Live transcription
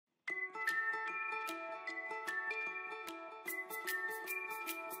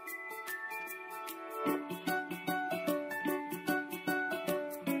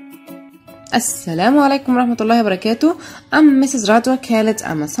Assalamu alaikum warahmatullahi wabarakatuh. I'm Mrs. Radwa Khaled.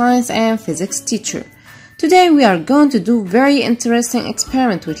 I'm a science and physics teacher. Today we are going to do very interesting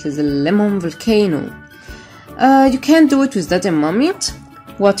experiment, which is a lemon volcano. You can do it with dad and mommy.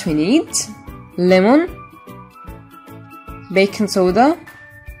 What we need: lemon, baking soda,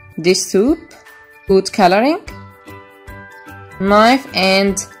 dish soap, food coloring, knife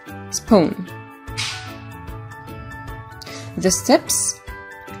and spoon. The steps: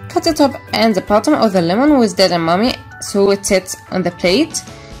 cut the top and the bottom of the lemon with dad and mommy so it sits on the plate.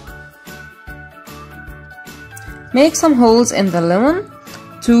 Make some holes in the lemon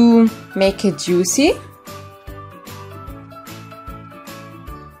to make it juicy.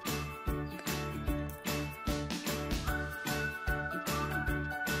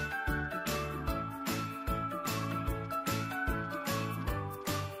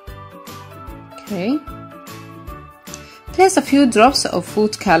 Okay. Place a few drops of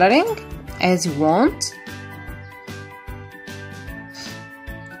food coloring as you want.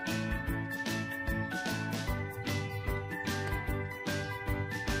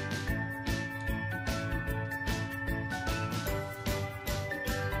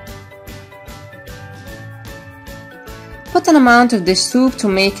 Put an amount of dish soap to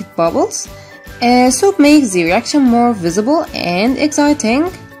make it bubbles. Soap makes the reaction more visible and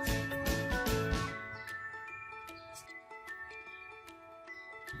exciting.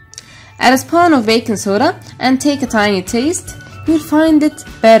 Add a spoon of baking soda and take a tiny taste. You'll find it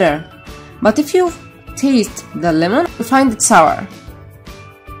better. But if you taste the lemon, you'll find it sour.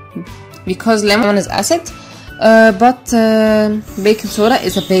 Because lemon is acid, but baking soda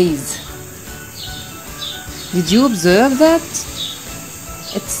is a base. Did you observe that?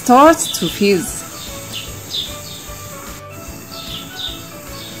 It starts to fizz.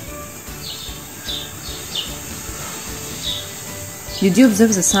 Did you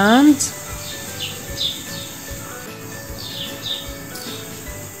observe the sound?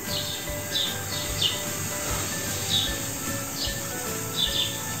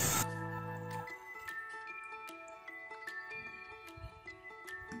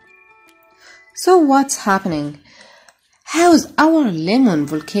 So what's happening? How is our lemon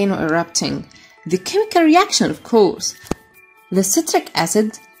volcano erupting? The chemical reaction, of course. The citric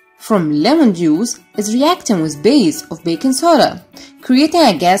acid from lemon juice is reacting with base of baking soda, creating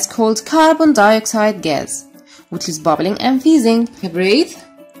a gas called carbon dioxide gas, which is bubbling and fizzing. You breathe,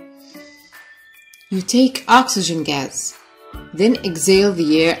 you take oxygen gas, then exhale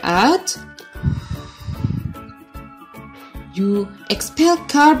the air out. You expel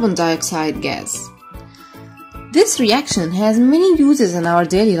carbon dioxide gas. This reaction has many uses in our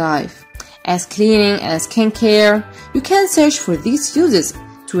daily life, as cleaning and skincare. You can search for these uses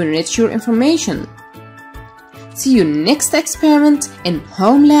to enrich your information. See you next experiment in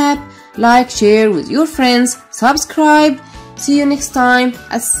home lab. Like, share with your friends, subscribe. See you next time.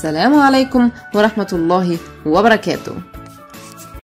 Assalamu alaikum wa rahmatullahi wa barakatuh.